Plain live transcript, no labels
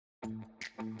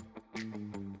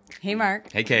Hey,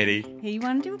 Mark. Hey, Katie. Hey, you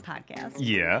want to do a podcast?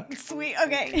 Yeah. Sweet.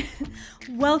 Okay.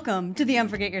 Welcome to the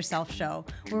Unforget Yourself show,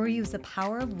 where we use the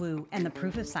power of woo and the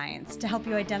proof of science to help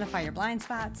you identify your blind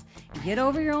spots, get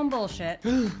over your own bullshit,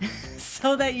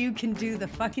 so that you can do the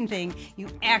fucking thing you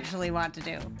actually want to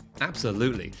do.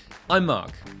 Absolutely. I'm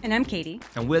Mark. And I'm Katie.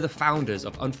 And we're the founders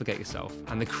of Unforget Yourself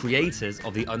and the creators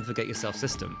of the Unforget Yourself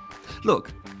system.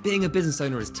 Look, being a business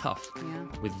owner is tough. Yeah.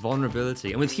 With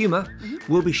vulnerability and with humor,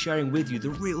 we'll be sharing with you the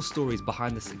real stories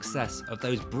behind the success of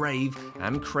those brave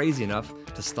and crazy enough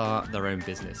to start their own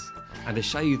business. And to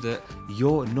show you that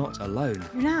you're not alone.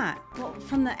 You're not. Well,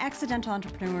 from the accidental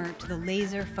entrepreneur to the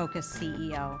laser-focused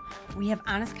CEO, we have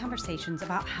honest conversations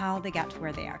about how they got to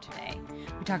where they are today.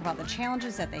 We talk about the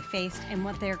challenges that they faced and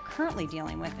what they're currently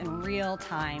dealing with in real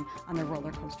time on their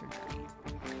roller coaster journey.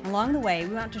 Along the way,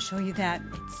 we want to show you that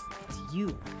it's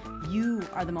you. You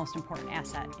are the most important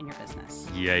asset in your business.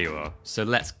 Yeah, you are. So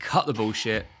let's cut the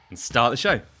bullshit and start the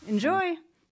show. Enjoy.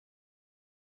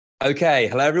 Okay,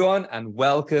 hello everyone, and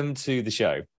welcome to the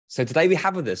show. So today we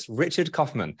have with us Richard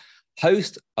Kaufman,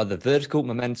 host of the Vertical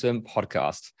Momentum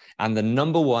podcast and the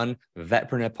 #1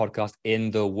 vetpreneur podcast in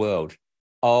the world.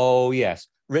 Oh yes,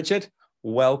 Richard,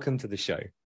 welcome to the show.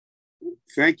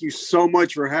 Thank you so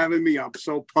much for having me. I'm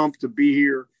so pumped to be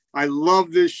here. I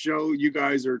love this show. You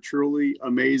guys are truly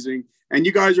amazing. And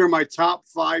you guys are my top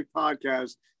 5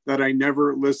 podcasts that I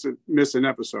never miss an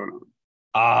episode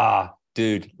on.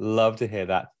 Dude, love to hear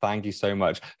that. Thank you so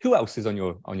much. Who else is on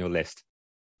your list?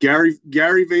 Gary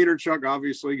Vaynerchuk,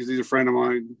 obviously, because he's a friend of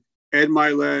mine. Ed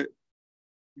Milet,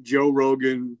 Joe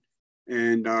Rogan,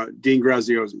 and Dean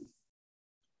Graziosi.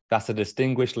 That's a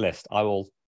distinguished list. I will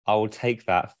take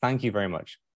that. Thank you very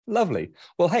much. Lovely.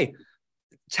 Well, hey,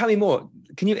 tell me more.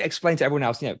 Can you explain to everyone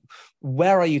else,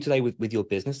 where are you today with your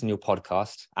business and your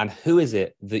podcast, and who is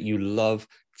it that you love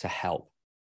to help?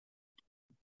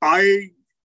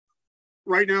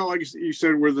 Right now, like you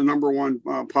said, we're the #1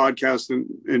 podcast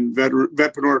in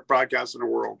vetpreneur podcast in the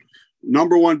world.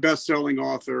 #1 best-selling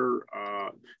author,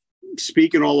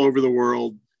 speaking all over the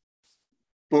world.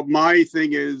 But my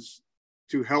thing is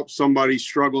to help somebody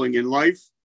struggling in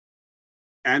life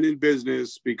and in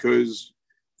business, because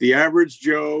the average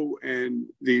Joe and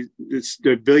the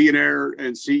billionaire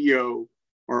and CEO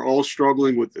are all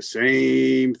struggling with the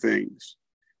same things.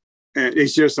 And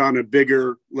it's just on a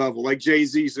bigger level. Like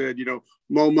Jay-Z said,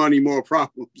 more money, more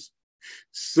problems.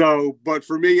 So, but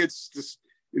for me, it's just,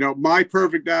 my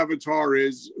perfect avatar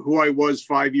is who I was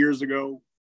 5 years ago,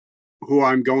 who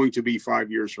I'm going to be 5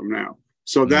 years from now.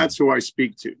 So that's who I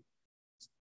speak to.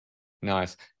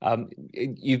 Nice.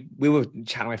 We were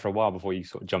chatting away for a while before you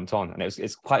sort of jumped on, and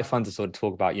it's quite fun to sort of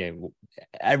talk about,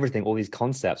 everything, all these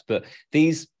concepts, but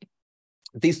these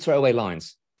throwaway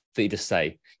lines that you just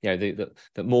say, the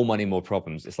more money, more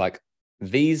problems. It's like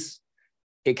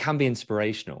it can be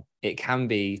inspirational. It can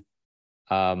be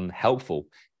helpful.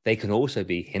 They can also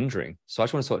be hindering. So I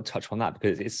just want to sort of touch on that,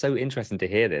 because it's so interesting to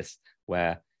hear this,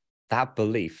 where that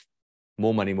belief,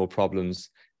 more money, more problems,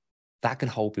 that can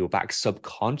hold people back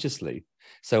subconsciously.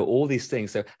 So all these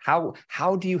things. So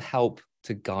how do you help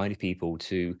to guide people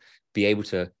to be able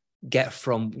to get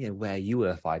from where you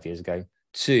were 5 years ago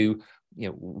to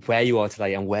where you are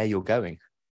today and where you're going?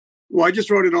 Well, I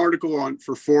just wrote an article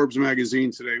for Forbes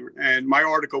magazine today, and my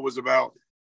article was about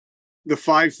the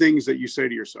 5 things that you say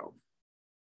to yourself.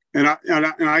 And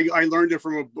I learned it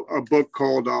from a book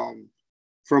called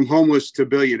From Homeless to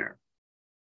Billionaire.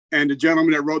 And the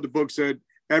gentleman that wrote the book said,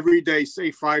 every day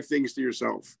say 5 things to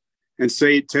yourself, and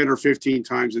say it 10 or 15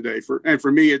 times a day.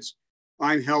 For me, it's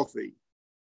I'm healthy,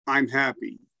 I'm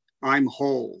happy, I'm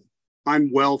whole, I'm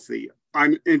wealthy,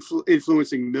 I'm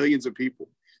influencing millions of people.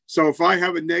 So if I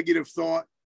have a negative thought,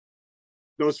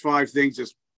 those 5 things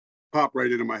just pop right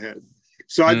into my head.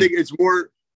 So I think it's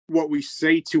more what we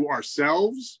say to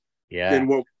ourselves than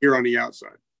what we hear on the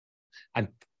outside. And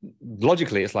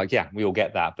logically, it's like, we all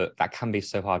get that, but that can be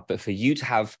so hard. But for you to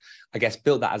have, I guess,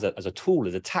 built that as a tool,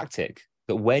 as a tactic,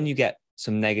 that when you get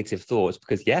some negative thoughts,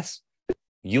 because yes,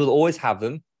 you'll always have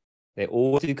them. They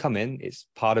always do come in. It's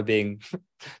part of being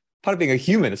a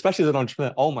human, especially as an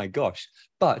entrepreneur. Oh my gosh.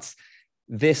 But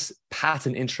this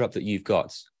pattern interrupt that you've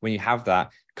got, when you have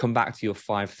that, come back to your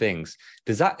 5 things.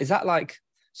 Is that like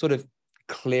sort of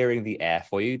clearing the air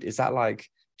for you? Is that like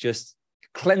just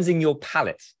cleansing your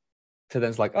palate to then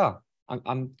it's like,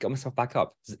 I'm got myself back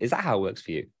up? Is that how it works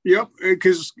for you? Yep.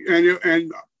 Because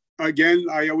and again,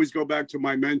 I always go back to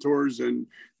my mentors, and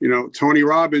Tony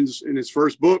Robbins in his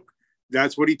first book,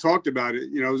 that's what he talked about. It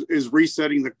is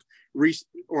resetting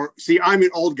I'm an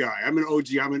old guy. I'm an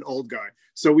OG. I'm an old guy.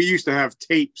 So we used to have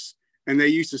tapes, and they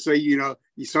used to say,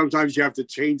 sometimes you have to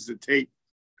change the tape.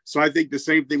 So I think the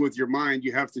same thing with your mind.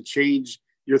 You have to change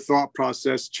your thought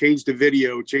process, change the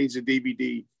video, change the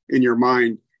DVD in your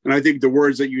mind. And I think the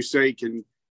words that you say can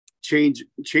change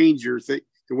the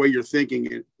way you're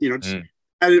thinking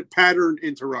it, pattern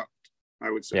interrupt, I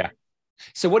would say. Yeah.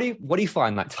 So what do you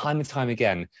find, like, time and time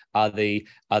again, are the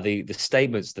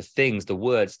statements, the things, the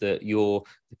words that the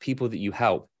people that you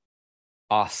help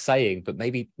are saying, but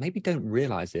maybe don't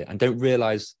realize it and don't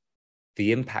realize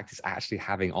the impact it's actually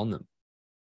having on them?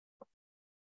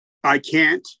 I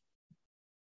can't.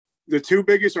 The two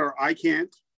biggest are I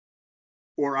can't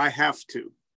or I have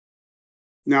to.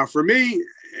 Now for me,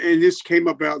 and this came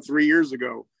about 3 years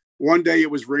ago, one day it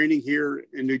was raining here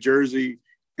in New Jersey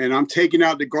and I'm taking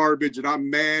out the garbage and I'm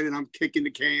mad and I'm kicking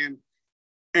the can.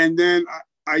 And then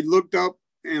I looked up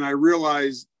and I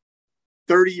realized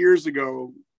 30 years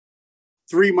ago,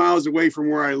 3 miles away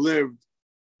from where I lived,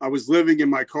 I was living in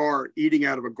my car eating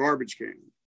out of a garbage can.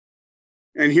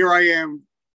 And here I am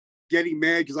getting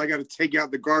mad because I got to take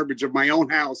out the garbage of my own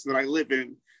house that I live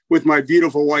in with my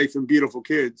beautiful wife and beautiful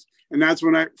kids. And that's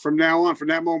when from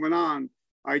that moment on,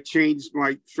 I changed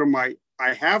from my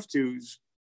I have to's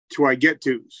to I get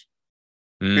to's.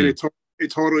 And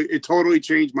it totally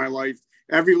changed my life.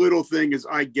 Every little thing is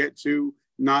I get to,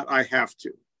 not I have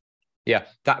to. Yeah,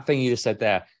 that thing you just said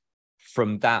there,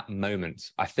 from that moment,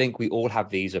 I think we all have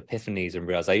these epiphanies and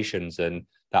realizations, and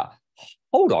that,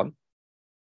 hold on,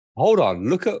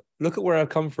 look at where I've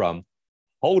come from.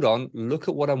 Hold on, look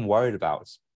at what I'm worried about.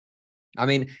 I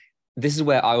mean, this is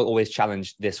where I will always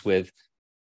challenge this with,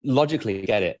 logically we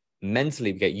get it,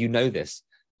 mentally we get, this,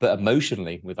 but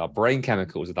emotionally, with our brain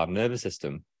chemicals, with our nervous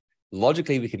system,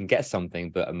 logically we can get something,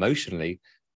 but emotionally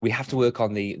we have to work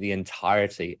on the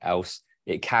entirety, else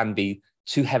it can be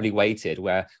too heavily weighted,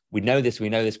 where we know this,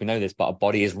 but our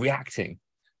body is reacting.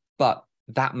 But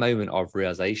that moment of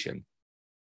realization,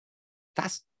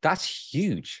 that's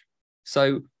huge.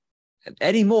 So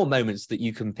any more moments that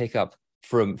you can pick up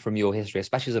from your history,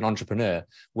 especially as an entrepreneur,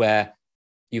 where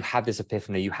you had this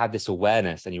epiphany, you had this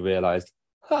awareness, and you realized,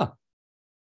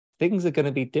 things are going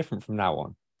to be different from now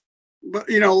on? But,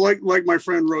 like my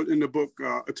friend wrote in the book,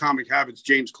 Atomic Habits,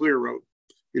 James Clear wrote,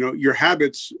 your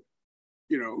habits,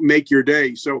 make your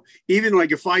day. So even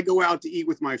like if I go out to eat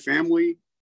with my family,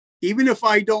 even if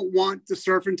I don't want the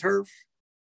surf and turf,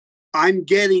 I'm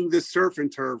getting the surf and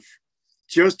turf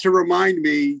just to remind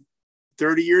me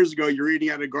 30 years ago, you're eating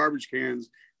out of garbage cans.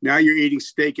 Now you're eating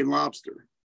steak and lobster.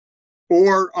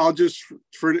 Or I'll just,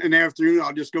 for an afternoon,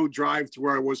 I'll just go drive to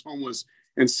where I was homeless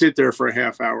and sit there for a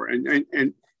half hour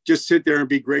and just sit there and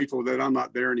be grateful that I'm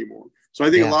not there anymore. So I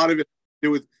think a lot of it has to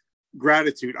do with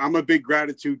gratitude. I'm a big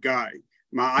gratitude guy.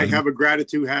 I have a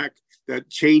gratitude hack that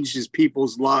changes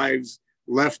people's lives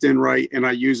left and right, and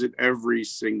I use it every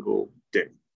single day.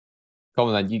 Come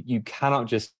on, then. You cannot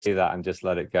just do that and just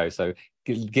let it go. So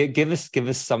give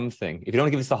us something. If you don't want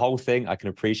to give us the whole thing, I can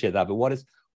appreciate that. But what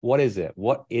is it?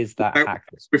 What is that hack?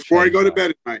 Before I go to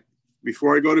bed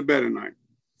at night,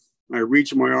 I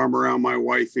reach my arm around my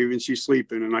wife, even she's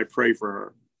sleeping, and I pray for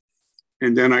her.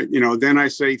 And then I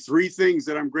say 3 things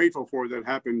that I'm grateful for that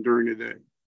happened during the day.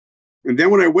 And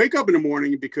then when I wake up in the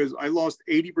morning, because I lost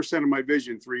 80% of my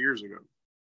vision 3 years ago,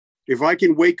 if I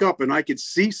can wake up and I can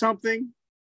see something,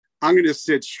 I'm going to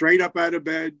sit straight up out of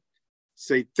bed,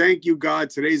 say, thank you, God.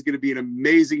 Today's going to be an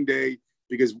amazing day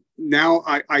because now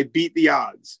I beat the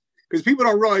odds. Because people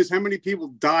don't realize how many people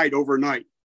died overnight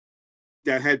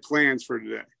that had plans for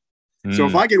today. So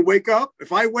if I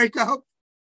wake up,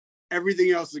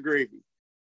 everything else is gravy.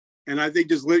 And I think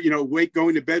just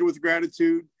going to bed with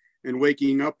gratitude and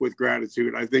waking up with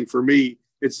gratitude. I think for me,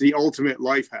 it's the ultimate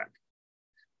life hack.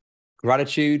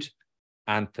 Gratitude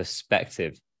and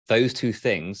perspective. Those 2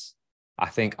 things, I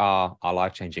think, are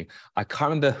life-changing. I can't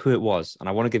remember who it was, and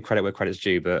I want to give credit where credit's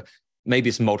due, but maybe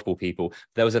it's multiple people.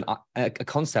 There was a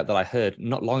concept that I heard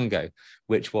not long ago,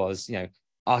 which was,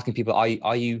 asking people,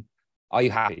 are you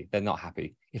happy? They're not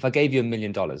happy. If I gave you $1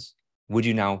 million, would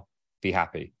you now be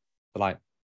happy? They're like,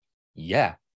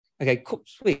 yeah. Okay, cool,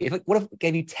 sweet. What if I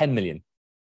gave you 10 million?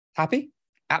 Happy?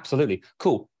 Absolutely.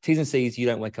 Cool. T's and C's, you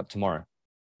don't wake up tomorrow.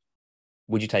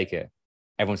 Would you take it?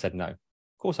 Everyone said no. Of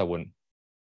course I wouldn't.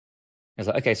 I was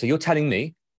like, okay, so you're telling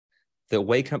me that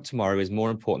waking up tomorrow is more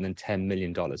important than $10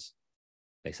 million?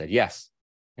 They said yes.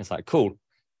 It's like, cool.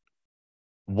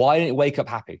 Why didn't you wake up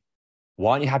happy?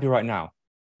 Why aren't you happy right now?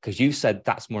 Because you said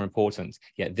that's more important,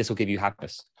 yet this will give you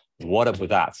happiness. What up with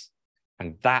that?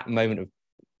 And that moment of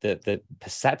the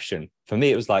perception, for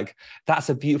me, it was like, that's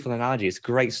a beautiful analogy. It's a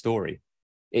great story.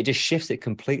 It just shifts it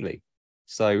completely.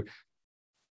 So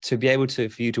to be able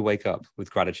for you to wake up with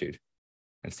gratitude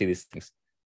and see these things,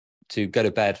 to go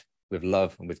to bed with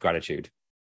love and with gratitude.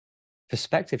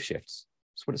 Perspective shifts.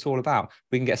 That's what it's all about.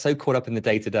 We can get so caught up in the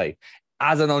day-to-day.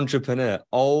 As an entrepreneur,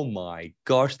 oh my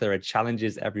gosh, there are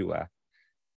challenges everywhere.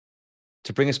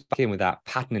 To bring us back in with that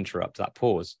pattern interrupt, that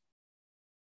pause,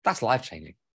 that's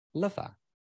life-changing. Love that.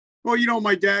 Well,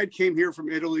 my dad came here from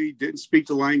Italy, didn't speak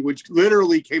the language,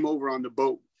 literally came over on the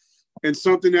boat. And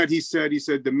something that he said,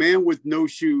 the man with no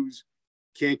shoes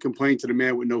can't complain to the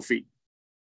man with no feet.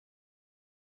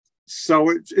 So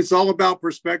it's all about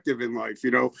perspective in life.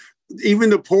 Even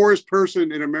the poorest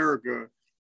person in America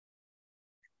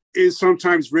is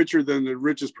sometimes richer than the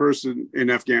richest person in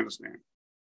Afghanistan.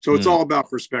 So it's all about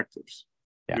perspectives.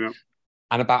 Yeah.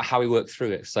 And about how we work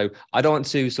through it. So I don't want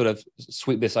to sort of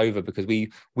sweep this over, because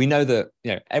we know that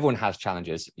everyone has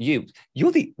challenges. We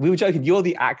were joking, you're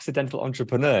the accidental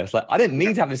entrepreneur. It's like, I didn't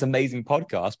need to have this amazing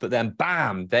podcast, but then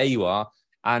bam, there you are.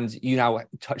 And you now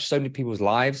touch so many people's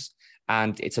lives,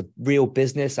 and it's a real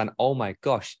business. And oh my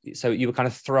gosh. So you were kind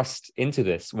of thrust into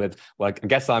this with, well, I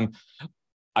guess I'm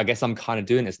kind of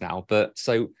doing this now. But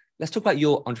so let's talk about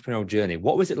your entrepreneurial journey.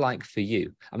 What was it like for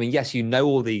you? I mean, yes,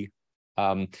 all the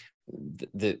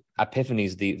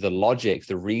epiphanies, the logic,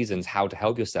 the reasons how to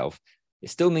help yourself. It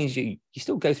still means you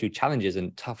still go through challenges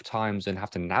and tough times and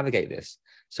have to navigate this.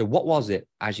 So what was it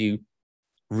as you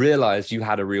realized you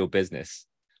had a real business?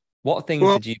 What things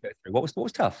did you go through? What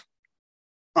was tough?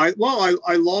 I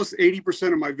lost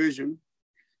 80% of my vision.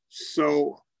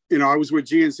 So, I was with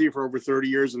GNC for over 30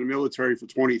 years, in the military for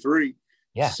 23.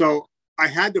 Yeah. So I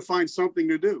had to find something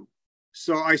to do.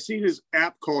 So I seen this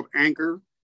app called Anchor,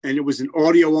 and it was an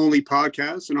audio only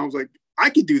podcast. And I was like, I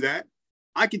could do that.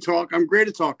 I can talk. I'm great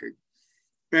at talking.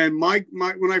 And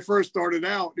when I first started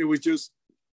out, it was just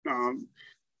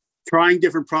trying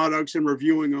different products and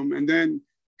reviewing them. And then,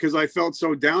 because I felt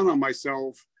so down on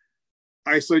myself,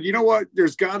 I said, you know what?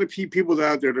 There's got to be people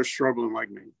out there that are struggling like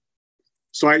me.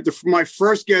 So my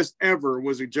first guest ever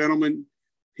was a gentleman.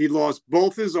 He lost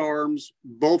both his arms,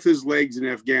 both his legs in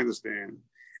Afghanistan.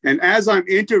 And as I'm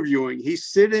interviewing, he's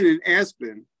sitting in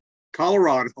Aspen,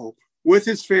 Colorado, with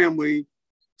his family,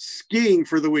 skiing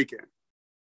for the weekend.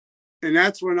 And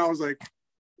that's when I was like,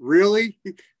 really?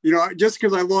 Just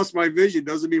because I lost my vision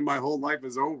doesn't mean my whole life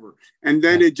is over. And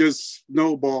then it just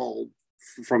snowballed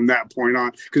from that point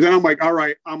on. Because then I'm like, all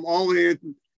right, I'm all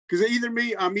in. Because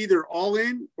I'm either all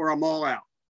in or I'm all out.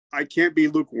 I can't be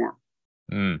lukewarm.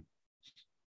 And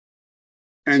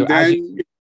so then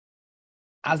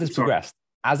as this progressed,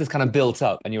 as this kind of built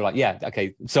up, and you're like, yeah,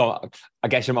 okay, so I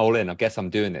guess I'm all in. I guess I'm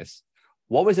doing this.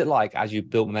 What was it like as you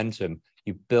built momentum?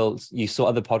 You saw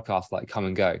other podcasts like come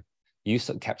and go. You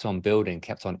kept on building,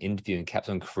 kept on interviewing, kept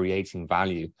on creating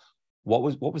value. What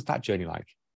was that journey like?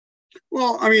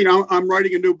 Well, I mean, I'm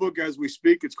writing a new book as we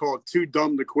speak. It's called Too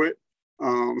Dumb to Quit.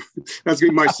 That's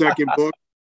gonna be my second book.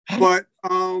 But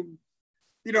I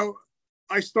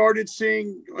started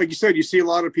seeing, like you said, you see a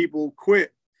lot of people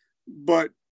quit. But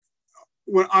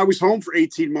when I was home for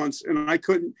 18 months and I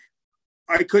couldn't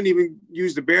even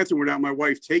use the bathroom without my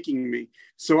wife taking me.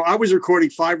 So I was recording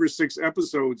 5 or 6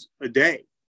 episodes a day.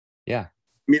 Yeah. I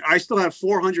mean, I still have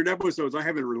 400 episodes I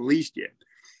haven't released yet.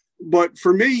 But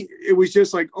for me, it was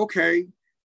just like, okay,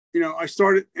 I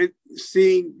started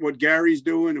seeing what Gary's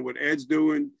doing and what Ed's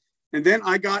doing. And then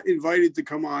I got invited to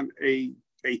come on a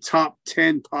top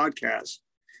 10 podcast.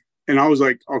 And I was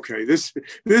like, okay, this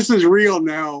is real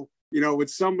now. When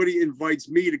somebody invites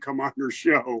me to come on their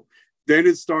show, then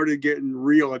it started getting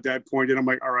real at that point. And I'm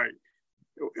like, all right,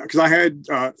 because I had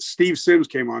Steve Sims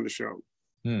came on the show.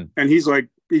 And he's like,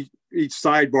 he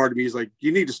sidebarred me. He's like,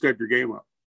 you need to step your game up.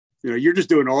 You're just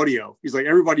doing audio. He's like,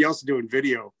 everybody else is doing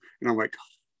video. And I'm like,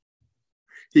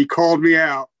 he called me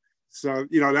out. So,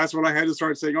 that's when I had to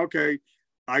start saying, okay,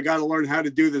 I got to learn how to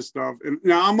do this stuff. And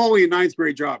now I'm only a 9th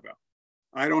grade dropout.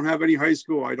 I don't have any high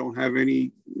school. I don't have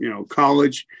any,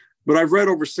 college, but I've read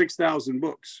over 6,000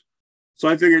 books. So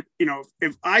I figured,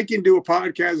 if I can do a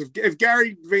podcast, if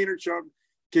Gary Vaynerchuk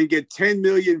can get 10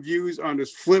 million views on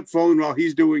his flip phone while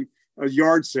he's doing a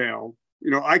yard sale,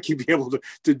 I can be able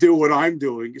to do what I'm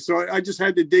doing. So I just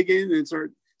had to dig in and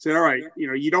say, all right,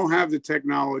 you don't have the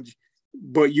technology,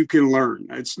 but you can learn.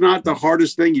 It's not the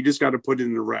hardest thing. You just got to put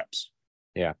in the reps.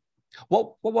 Yeah.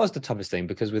 What was the toughest thing?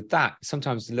 Because with that,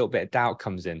 sometimes a little bit of doubt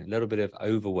comes in, a little bit of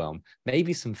overwhelm,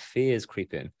 maybe some fears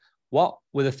creep in. What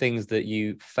were the things that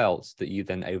you felt that you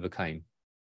then overcame?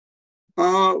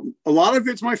 A lot of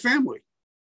it's my family.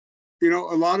 A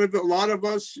lot of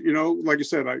us, like I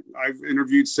said, I've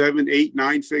interviewed 7, 8,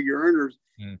 9-figure earners.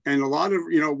 And a lot of,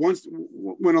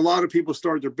 when a lot of people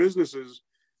start their businesses,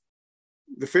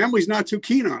 the family's not too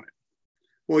keen on it.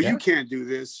 well, you can't do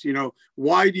this.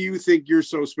 Why do you think you're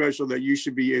so special that you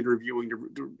should be interviewing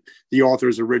the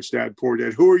authors of Rich Dad, Poor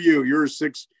Dad? Who are you? You're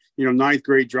a ninth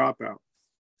grade dropout.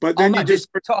 But then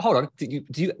hold on.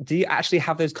 Do you actually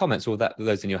have those comments, or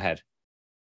those in your head?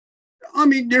 I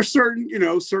mean, there's certain,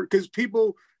 because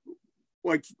people,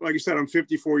 like I said, I'm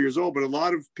 54 years old, but a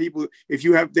lot of people, they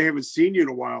haven't seen you in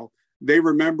a while, they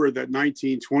remember that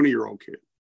 19, 20-year-old kid.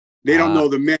 They don't know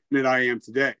the man that I am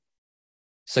today.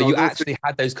 So you actually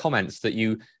had those comments that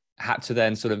you had to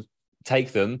then sort of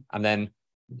take them and then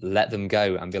let them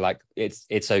go and be like,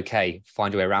 it's okay,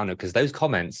 find a way around it. Because those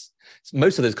comments,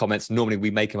 most of those comments, normally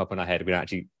we make them up in our head. I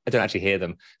don't actually hear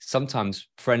them. Sometimes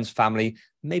friends, family,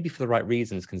 maybe for the right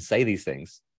reasons, can say these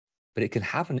things, but it can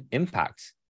have an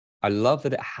impact. I love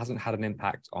that it hasn't had an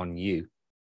impact on you.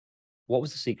 What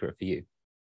was the secret for you?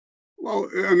 Well,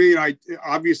 I mean,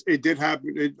 obviously it did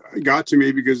happen. It got to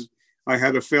me because I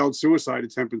had a failed suicide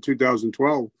attempt in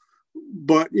 2012.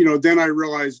 But, then I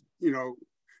realized,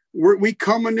 we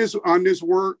come in this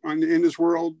world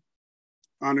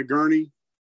on a gurney.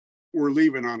 We're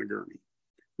leaving on a gurney.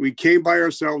 We came by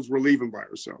ourselves. We're leaving by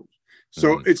ourselves.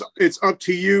 So it's up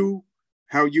to you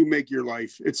how you make your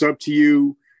life. It's up to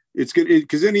you.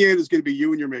 Because in the end, it's going to be you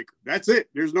and your maker. That's it.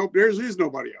 There is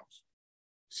nobody else.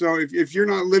 So if you're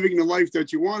not living the life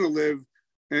that you want to live,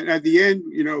 and at the end,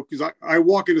 because I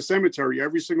walk in the cemetery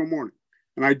every single morning,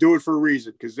 and I do it for a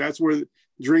reason, because that's where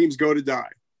dreams go to die.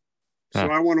 So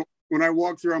when I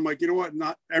walk through, I'm like, you know what?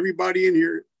 Not everybody in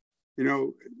here,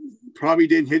 probably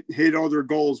didn't hit all their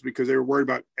goals because they were worried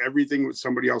about everything what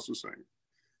somebody else was saying.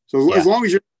 So as long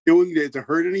as you're doing it to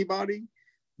hurt anybody,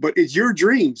 but it's your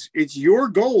dreams, it's your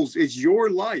goals, it's your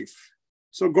life.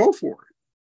 So go for it.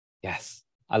 Yes.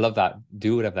 I love that.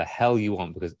 Do whatever the hell you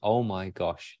want, because, oh my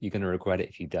gosh, you're going to regret it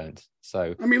if you don't.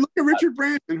 So, I mean, look at Richard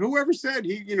Branson. Whoever said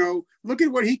look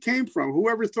at what he came from.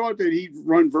 Whoever thought that he'd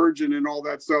run Virgin and all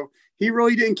that stuff. He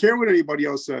really didn't care what anybody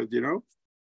else said,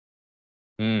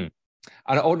 And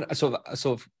sort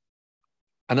of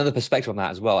another perspective on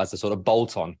that as well, as a sort of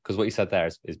bolt on, because what you said there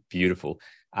is beautiful.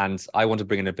 And I want to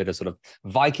bring in a bit of sort of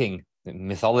Viking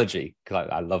mythology, because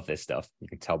I love this stuff. You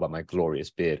can tell by my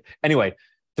glorious beard. Anyway,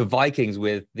 the Vikings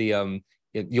with the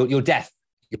your death.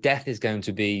 Your death is going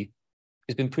to be,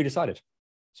 it's been predecided.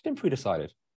 It's been predecided.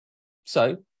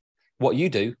 So what you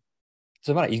do,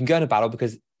 doesn't matter. You can go into battle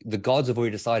because the gods have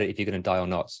already decided if you're going to die or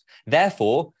not.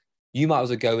 Therefore, you might as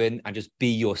well go in and just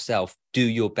be yourself, do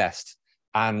your best.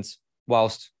 And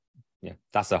whilst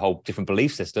that's a whole different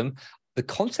belief system, the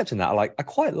concept in that I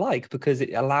quite like, because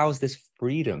it allows this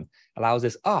freedom, allows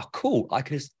this, cool, I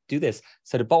can just do this.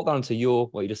 So to bolt down to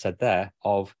what you just said there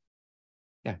of,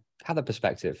 have that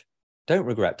perspective. Don't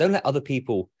regret. Don't let other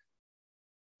people,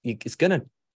 it's going to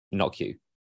knock you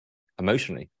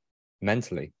emotionally,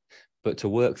 mentally, but to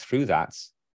work through that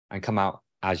and come out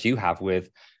as you have with,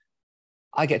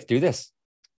 I get to do this.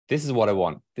 This is what I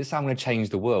want. This is how I'm going to change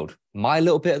the world. My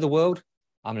little bit of the world,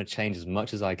 I'm going to change as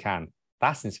much as I can.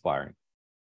 That's inspiring.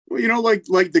 Well,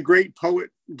 like the great poet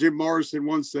Jim Morrison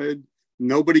once said,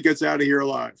 nobody gets out of here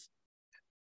alive.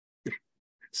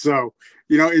 So,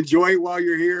 enjoy it while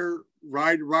you're here,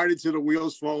 ride it till the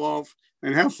wheels fall off,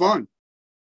 and have fun.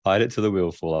 Ride it till the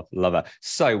wheels fall off. Love that.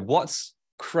 So what's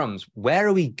crumbs? Where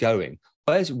are we going?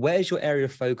 Where's your area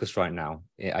of focus right now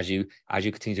as you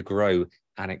continue to grow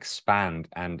and expand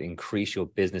and increase your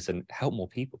business and help more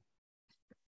people?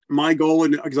 My goal,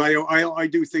 and because I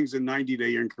do things in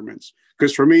 90-day increments,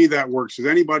 because for me that works. Because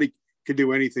anybody could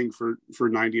do anything for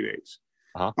 90 days.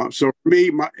 So for me,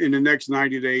 in the next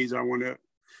 90 days, I want to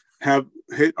have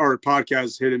hit our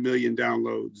podcast, hit 1 million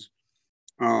downloads,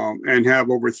 and have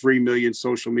over 3 million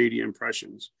social media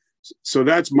impressions. So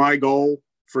that's my goal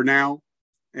for now,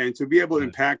 and to be able to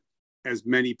impact as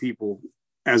many people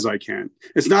as I can.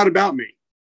 It's not about me,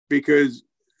 because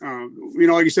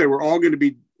like you said, we're all going to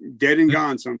be dead and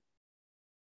gone someday.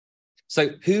 So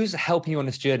who's helping you on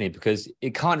this journey? Because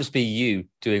it can't just be you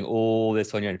doing all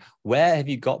this on your own. Where have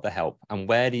you got the help, and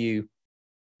where are you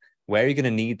going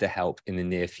to need the help in the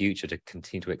near future to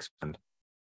continue to expand?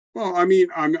 Well, I mean,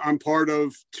 I'm part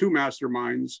of 2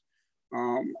 masterminds.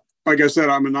 Like I said,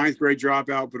 I'm a 9th grade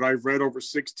dropout, but I've read over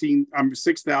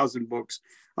 6,000 books.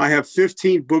 I have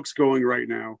 15 books going right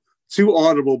now, 2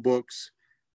 Audible books,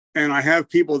 and I have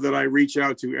people that I reach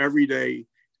out to every day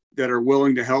that are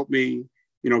willing to help me.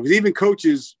 Because even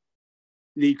coaches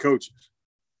need coaches.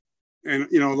 And,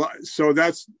 so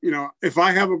that's, if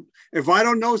I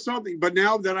don't know something, but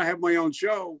now that I have my own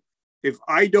show, if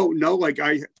I don't know, like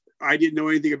I didn't know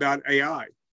anything about AI.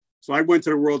 So I went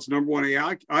to the world's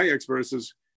 #1 AI expert and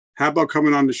says, how about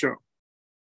coming on the show?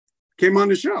 Came on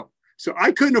the show. So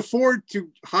I couldn't afford to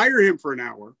hire him for an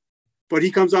hour, but he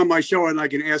comes on my show and I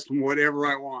can ask him whatever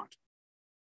I want.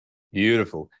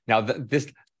 Beautiful. Now, this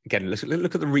again,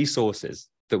 look at the resources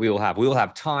that we all have. We all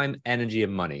have time, energy,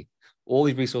 and money. All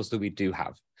these resources that we do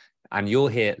have. And you're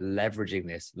here leveraging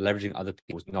this, leveraging other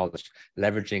people's knowledge,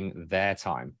 leveraging their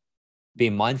time,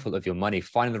 being mindful of your money,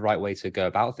 finding the right way to go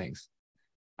about things.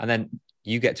 And then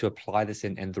you get to apply this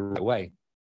in the right way.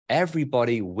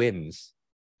 Everybody wins.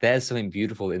 There's something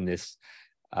beautiful in this,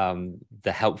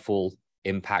 the helpful,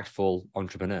 impactful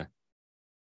entrepreneur.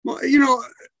 Well, you know,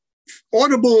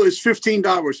 Audible is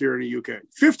 $15 here in the UK,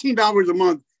 $15 a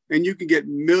month, and you can get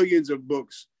millions of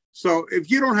books. So if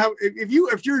you don't have,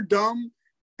 if you're dumb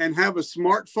and have a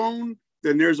smartphone,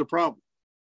 then there's a problem.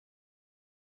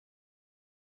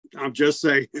 I'm just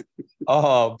saying.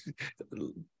 Oh,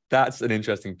 that's an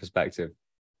interesting perspective.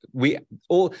 You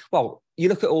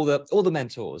look at all the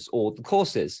mentors or the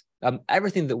courses,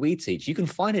 everything that we teach, you can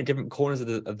find it in different corners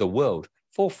of the world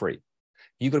for free.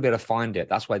 You've got to be able to find it.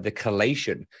 That's why the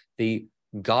collation, the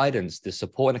guidance, the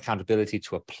support and accountability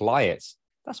to apply it,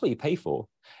 that's what you pay for.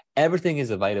 Everything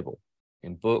is available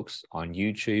in books, on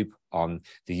YouTube, on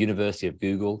the University of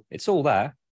Google. It's all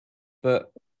there.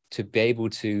 But to be able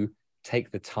to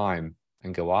take the time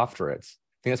and go after it,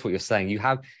 I think that's what you're saying. You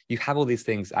have all these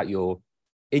things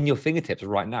in your fingertips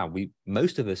right now.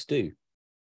 Most of us do.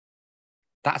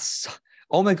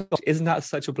 Oh my gosh, isn't that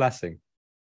such a blessing?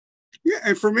 Yeah,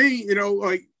 and for me, you know,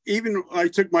 like even I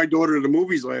took my daughter to the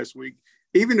movies last week.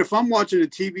 Even if I'm watching a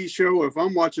TV show, if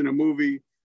I'm watching a movie,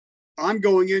 I'm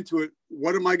going into it.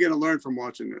 What am I going to learn from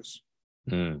watching this?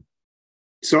 Mm.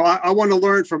 So I want to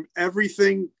learn from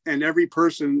everything and every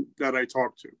person that I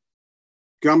talk to.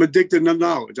 I'm addicted to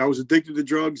knowledge. I was addicted to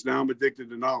drugs. Now I'm addicted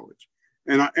to knowledge.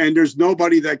 And there's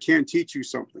nobody that can't teach you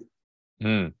something.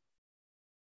 Mm.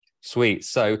 Sweet.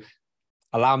 So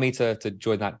allow me to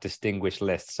join that distinguished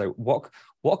list. So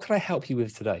what could I help you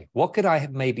with today? What could I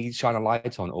maybe shine a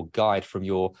light on or guide from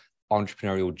your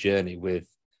entrepreneurial journey with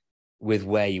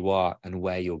where you are and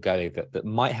where you're going that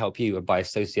might help you, and by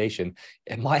association,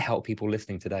 it might help people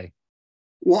listening today?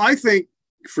 Well, I think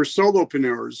for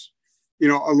solopreneurs, you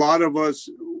know, a lot of us,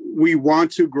 we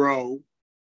want to grow,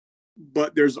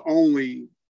 but there's only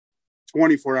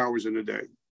 24 hours in a day.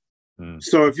 Mm.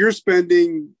 So if you're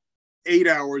spending 8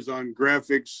 hours on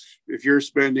graphics, if you're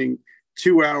spending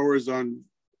 2 hours on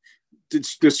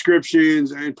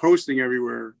descriptions and posting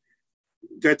everywhere,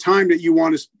 that time that you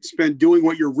want to spend doing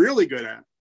what you're really good at,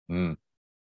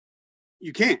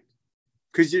 you can't,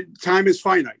 because time is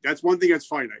finite. That's one thing that's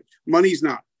finite. Money's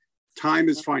not. Time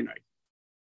is finite.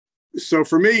 So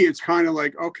for me, it's kind of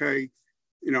like, okay,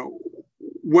 you know,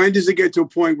 when does it get to a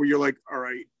point where you're like, all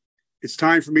right, it's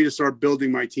time for me to start building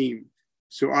my team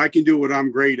so I can do what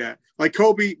I'm great at. Like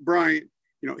Kobe Bryant,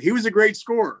 you know, he was a great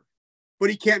scorer, but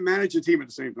he can't manage a team at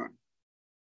the same time.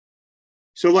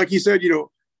 So like he said, you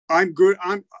know, I'm good.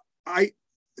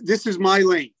 This is my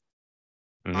lane.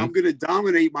 Mm-hmm. I'm going to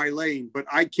dominate my lane, but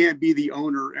I can't be the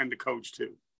owner and the coach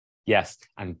too. Yes.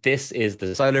 And this is the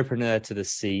solopreneur to the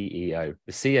CEO.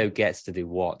 The CEO gets to do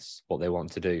what they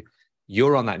want to do.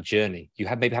 You're on that journey. You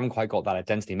maybe haven't quite got that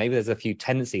identity. Maybe there's a few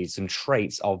tendencies, some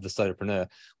traits of the solopreneur,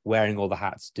 wearing all the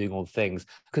hats, doing all the things,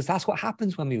 because that's what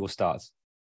happens when we all start.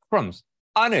 Crumbs.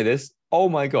 I know this. Oh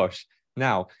my gosh.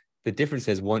 Now, the difference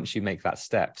is once you make that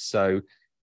step. So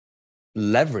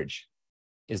leverage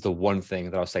is the one thing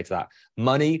that I'll say to that.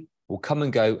 Money will come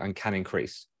and go and can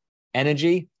increase.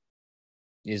 Energy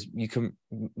is you can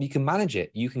manage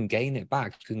it. You can gain it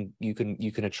back. You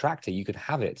can attract it. You can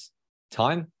have it.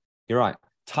 Time, you're right.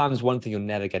 Time is one thing you're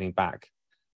never getting back.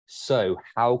 So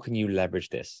how can you leverage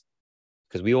this?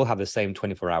 Because we all have the same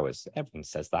 24 hours. Everyone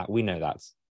says that. We know that.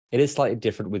 It is slightly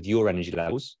different with your energy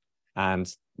levels and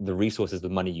the resources, the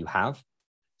money you have.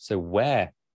 So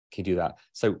where can you do that?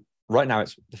 So right now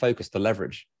it's the focus, the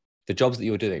leverage, the jobs that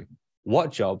you're doing.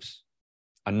 What jobs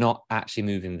are not actually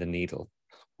moving the needle?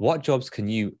 What jobs can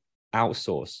you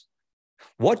outsource?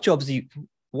 What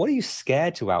are you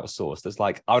scared to outsource? That's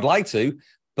like, I would like to,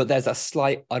 but there's a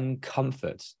slight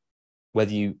uncomfort,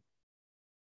 whether you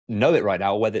know it right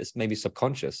now or whether it's maybe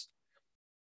subconscious.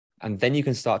 And then you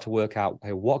can start to work out,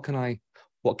 hey, what can I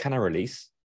release?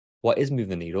 What is moving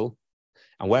the needle?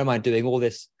 And where am I doing all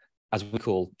this, as we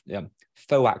call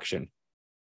faux action,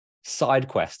 side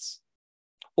quests,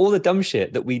 all the dumb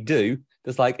shit that we do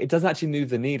that's like, it doesn't actually move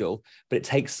the needle, but it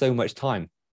takes so much time.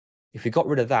 If we got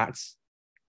rid of that,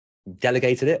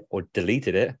 delegated it or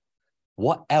deleted it,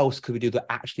 what else could we do that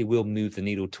actually will move the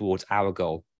needle towards our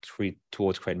goal,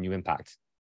 towards creating new impact? Does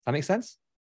that make sense?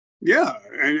 Yeah.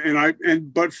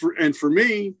 For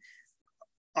me,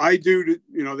 I do,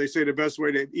 they say the best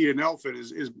way to eat an elephant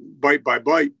is bite by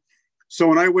bite. So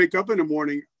when I wake up in the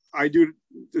morning, I do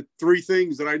the 3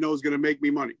 things that I know is going to make me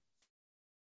money.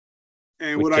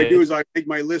 And what I do is I make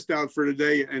my list out for the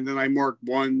day, and then I mark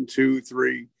 1, 2,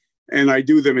 3, and I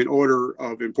do them in order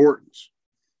of importance.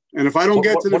 And if I don't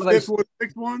get to the 5th or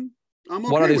 6th one, I'm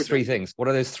okay. What are those 3 things? What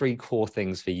are those 3 core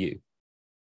things for you?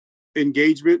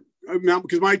 Engagement. Now,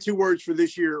 because my 2 words for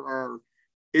this year are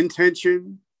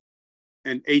intention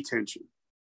and attention.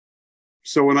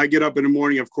 So when I get up in the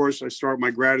morning, of course, I start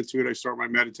my gratitude, I start my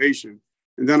meditation,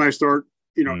 and then I start,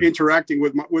 interacting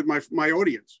with my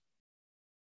audience.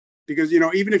 Because,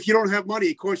 even if you don't have money,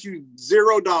 it costs you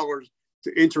 $0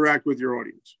 to interact with your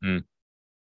audience.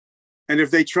 And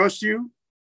if they trust you,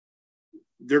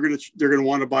 they're gonna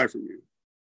want to buy from you.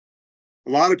 A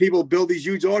lot of people build these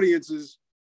huge audiences,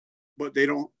 but they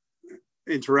don't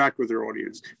interact with their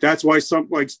audience. That's why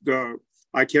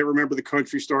I can't remember the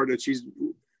country star that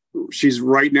she's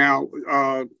right now.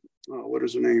 What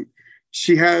is her name?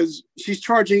 She's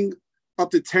charging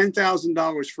up to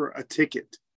 $10,000 for a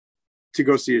ticket to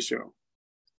go see a show,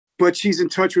 but she's in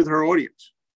touch with her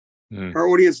audience. Her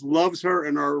audience loves her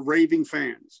and are raving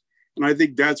fans. And I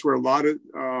think that's where a lot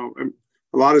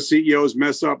of CEOs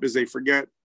mess up, is they forget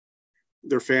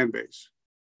their fan base.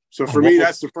 So for me,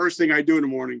 that's the first thing I do in the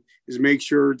morning, is make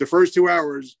sure the first 2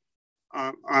 hours,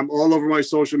 I'm all over my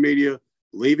social media,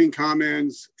 leaving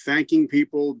comments, thanking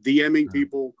people, DMing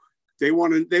people. They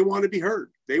want to be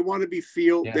heard. They want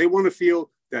to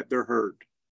feel that they're heard.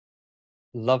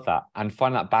 Love that. And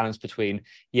find that balance between,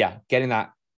 getting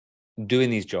that, doing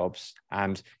these jobs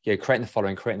and creating the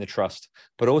following, creating the trust.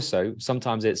 But also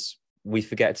sometimes we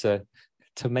forget to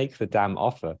make the damn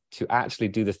offer, to actually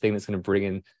do the thing that's going to bring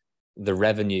in the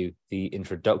revenue, the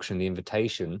introduction, the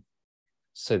invitation,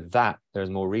 so that there's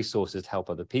more resources to help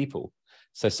other people.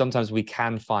 So sometimes we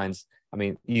can find,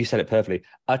 you said it perfectly,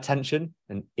 attention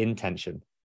and intention.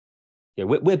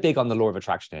 We're big on the law of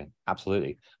attraction here,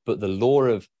 absolutely. But the law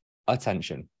of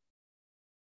attention,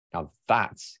 now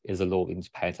that is a law we need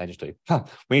to pay attention to.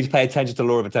 We need to pay attention to the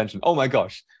law of attention. Oh my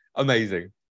gosh,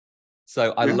 amazing.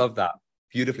 So I love that.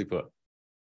 Beautifully put.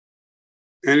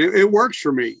 And it works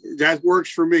for me. That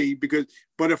works for me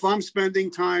but if I'm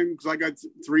spending time, because I got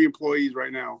 3 employees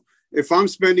right now, if I'm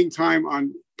spending time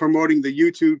on promoting the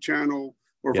YouTube channel,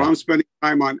 or if I'm spending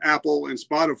time on Apple and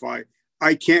Spotify,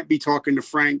 I can't be talking to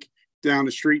Frank down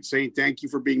the street saying, thank you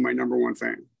for being my #1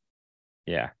 fan.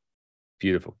 Yeah.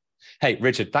 Beautiful. Hey,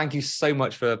 Richard, thank you so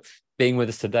much for being with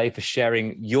us today, for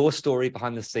sharing your story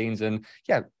behind the scenes and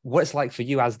what it's like for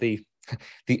you as the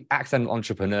accidental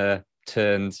entrepreneur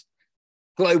turned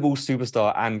global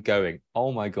superstar and going.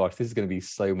 Oh my gosh, this is going to be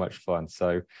so much fun.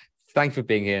 So thank you for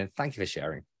being here. Thank you for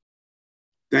sharing.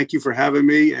 Thank you for having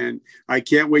me. And I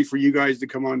can't wait for you guys to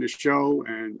come on the show.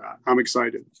 And I'm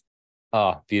excited.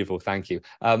 Oh, beautiful. Thank you.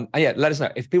 Let us know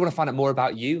if people want to find out more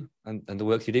about you and the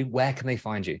work you do, where can they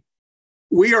find you?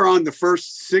 We are on the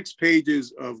first 6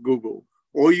 pages of Google.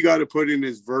 All you got to put in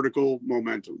is vertical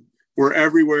momentum. We're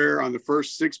everywhere on the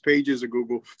first 6 pages of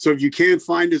Google. So if you can't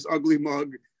find this ugly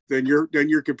mug, then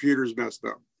your computer's messed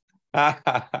up.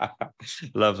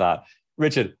 Love that.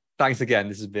 Richard, thanks again.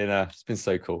 This has been it's been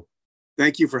so cool.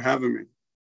 Thank you for having me.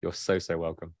 You're so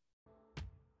welcome.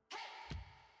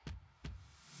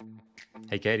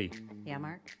 Hey, Katie. Yeah,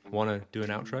 Mark? Want to do an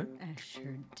outro? I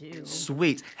sure do.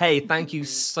 Sweet. Hey, thank you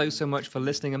so much for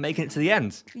listening and making it to the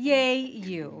end. Yay,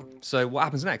 you. So what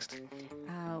happens next?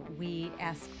 We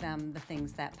ask them the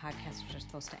things that podcasters are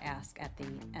supposed to ask at the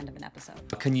end of an episode.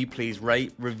 Can you please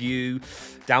rate, review,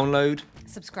 download?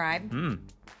 Subscribe.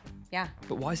 Yeah.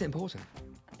 But why is it important?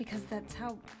 Because that's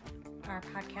how our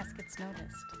podcast gets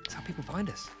noticed. That's how people find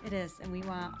us. It is, and we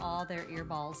want all their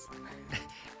earballs.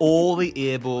 All the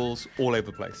earballs all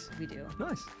over the place. We do.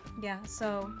 Nice. Yeah,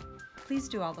 so please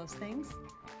do all those things.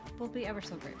 We'll be ever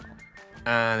so grateful.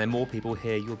 And then more people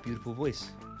hear your beautiful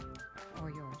voice. Or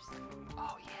yours.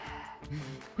 Oh,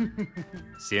 yeah.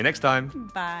 See you next time.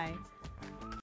 Bye.